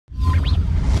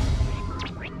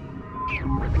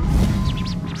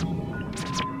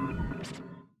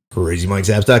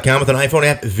CrazyMikesapps.com with an iPhone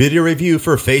app video review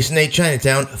for Facinate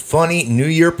Chinatown funny New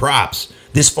Year props.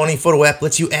 This funny photo app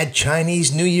lets you add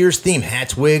Chinese New Year's theme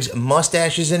hats, wigs,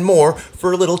 mustaches, and more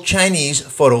for a little Chinese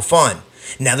photo fun.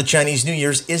 Now the Chinese New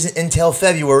Year's isn't until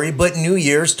February, but New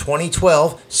Year's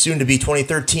 2012, soon to be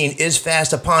 2013, is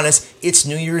fast upon us. It's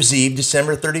New Year's Eve,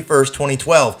 December 31st,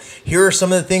 2012. Here are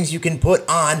some of the things you can put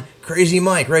on Crazy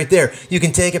Mike right there. You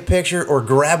can take a picture or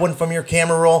grab one from your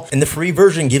camera roll, and the free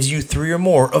version gives you 3 or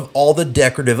more of all the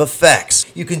decorative effects.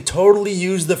 You can totally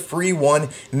use the free one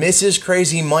Mrs.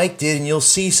 Crazy Mike did, and you'll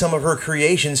see some of her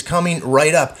creations coming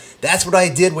right up. That's what I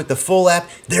did with the full app.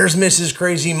 There's Mrs.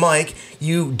 Crazy Mike.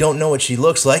 You don't know what she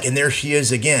looks like, and there she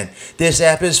is again. This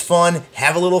app is fun.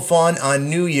 Have a little fun on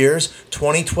New Year's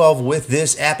 2012 with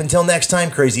this app. Until next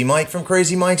time, Crazy Mike from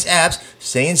Crazy Mike's Apps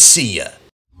saying see ya.